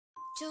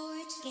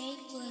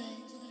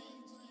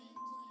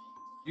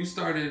You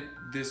started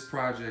this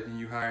project and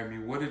you hired me.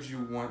 What did you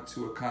want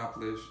to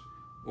accomplish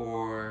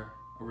or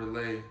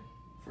relay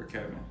for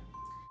Kevin?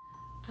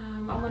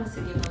 I wanted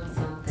to give him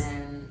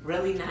something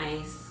really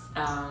nice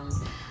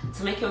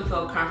to make him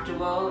feel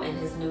comfortable in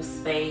his new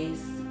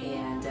space,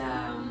 and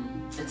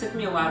it took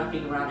me a while to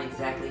figure out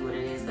exactly what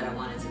it is that I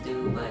wanted to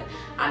do, but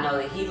I know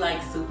that he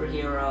likes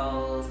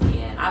superheroes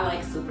and I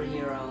like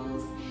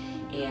superheroes,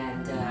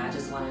 and I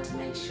just wanted to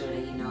make sure that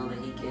he know that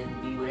he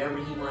can be whatever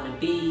he want to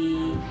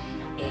be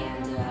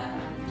and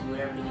do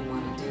whatever he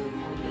want to do,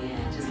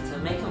 and just to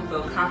make him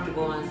feel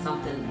comfortable in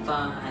something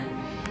fun.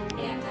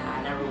 And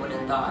I never would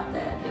have thought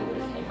that it would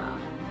have came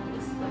out. It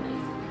was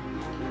amazing.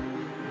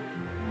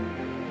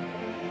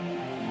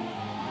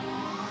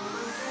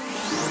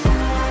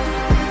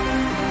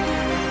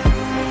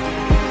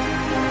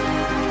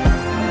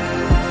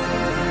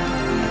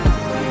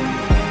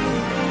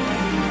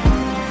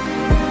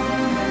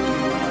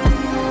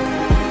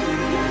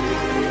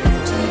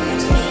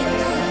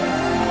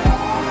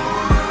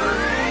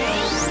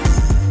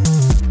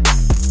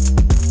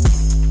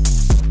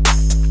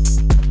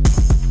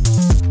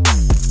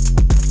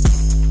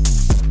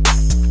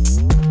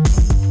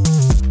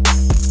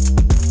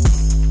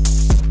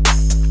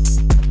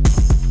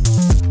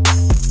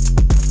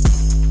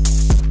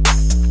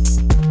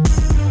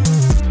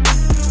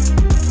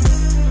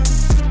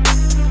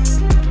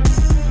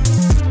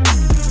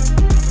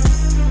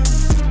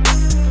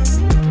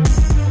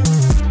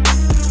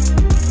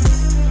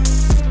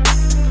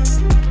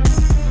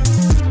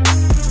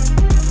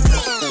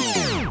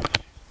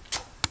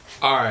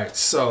 Alright,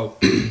 so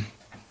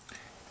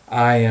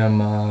I am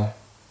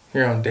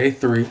here on day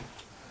 3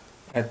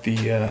 at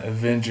the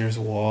Avengers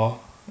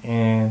wall,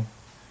 and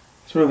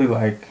it's really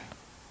like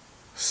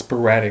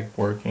sporadic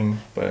working,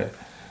 but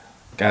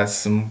got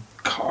some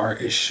car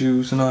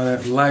issues and all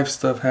that life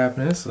stuff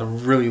happening. This is a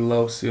really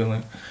low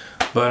ceiling,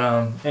 but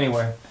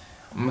anyway,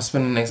 I'm gonna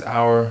spend the next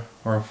hour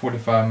or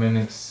 45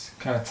 minutes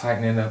kind of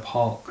tightening up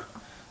Hulk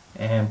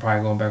and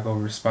probably going back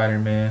over to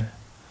Spider-Man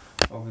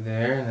over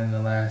there, and then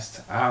the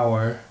last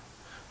hour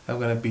I'm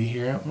gonna be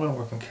here. I'm gonna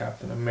work on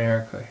Captain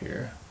America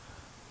here,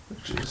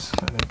 which is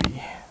gonna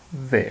be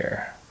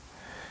there.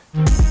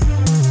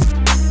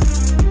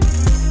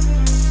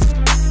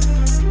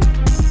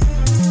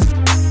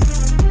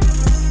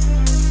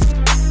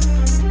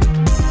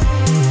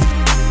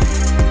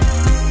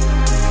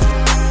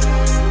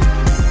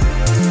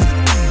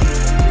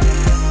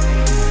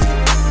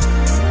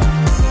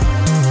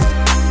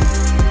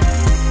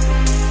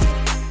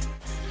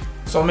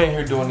 So I'm in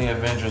here doing the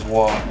Avengers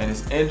wall, and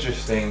it's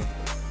interesting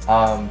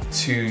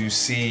to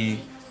see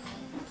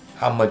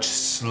how much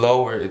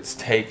slower it's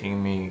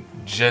taking me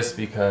just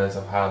because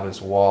of how this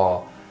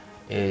wall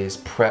is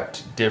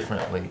prepped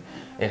differently.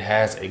 It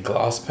has a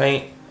gloss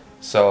paint,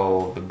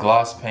 so the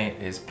gloss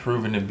paint is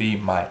proven to be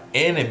my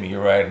enemy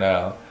right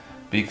now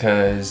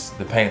because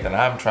the paint that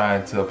I'm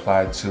trying to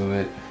apply to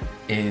it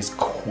is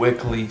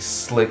quickly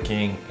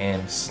slicking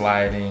and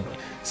sliding.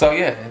 So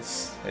yeah,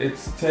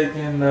 it's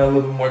taking a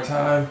little bit more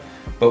time,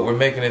 but we're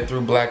making it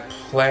through Black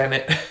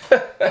Planet.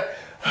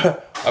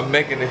 I'm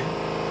making it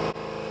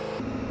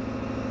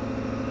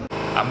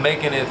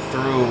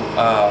through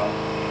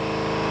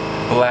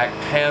Black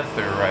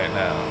Panther right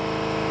now,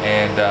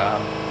 and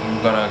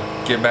I'm gonna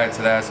get back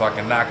to that so I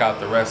can knock out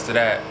the rest of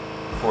that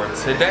for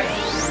today.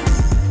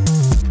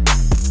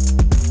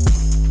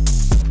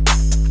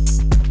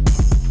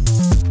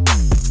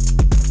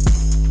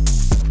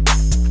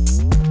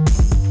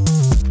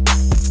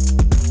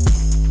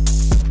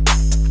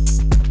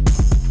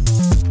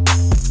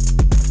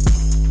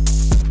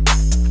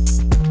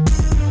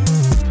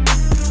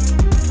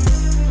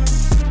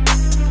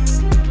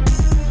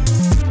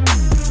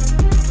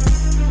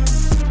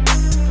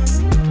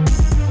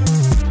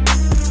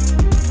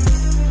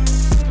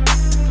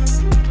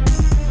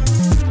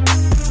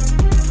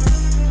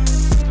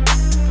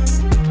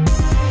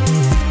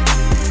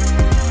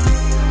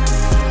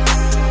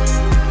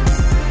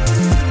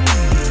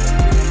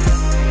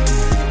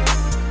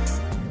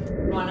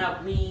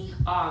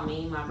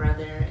 Me, my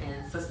brother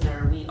and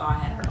sister, we all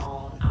had our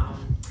own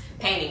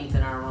paintings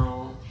in our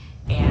room,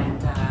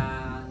 and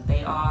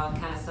they all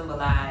kind of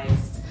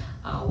symbolized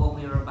what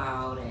we were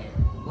about and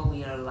what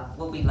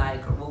we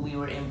like or what we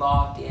were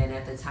involved in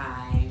at the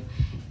time.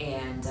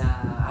 And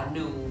I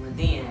knew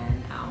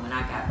then when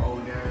I got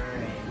older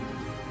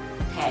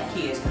and had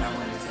kids that I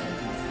wanted to do the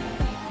same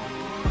thing.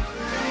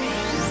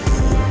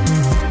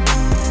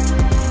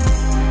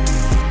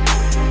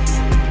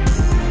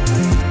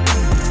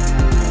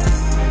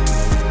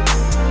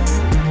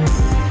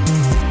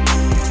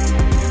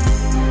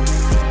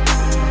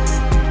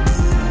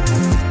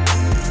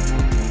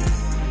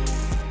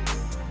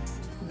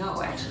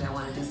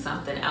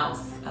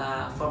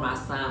 For my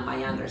son, my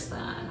younger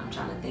son. I'm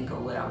trying to think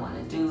of what I want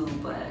to do,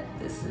 but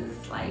this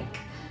is like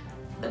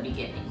the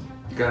beginning.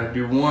 You gotta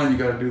do one, you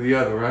gotta do the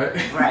other, right?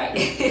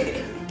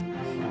 Right.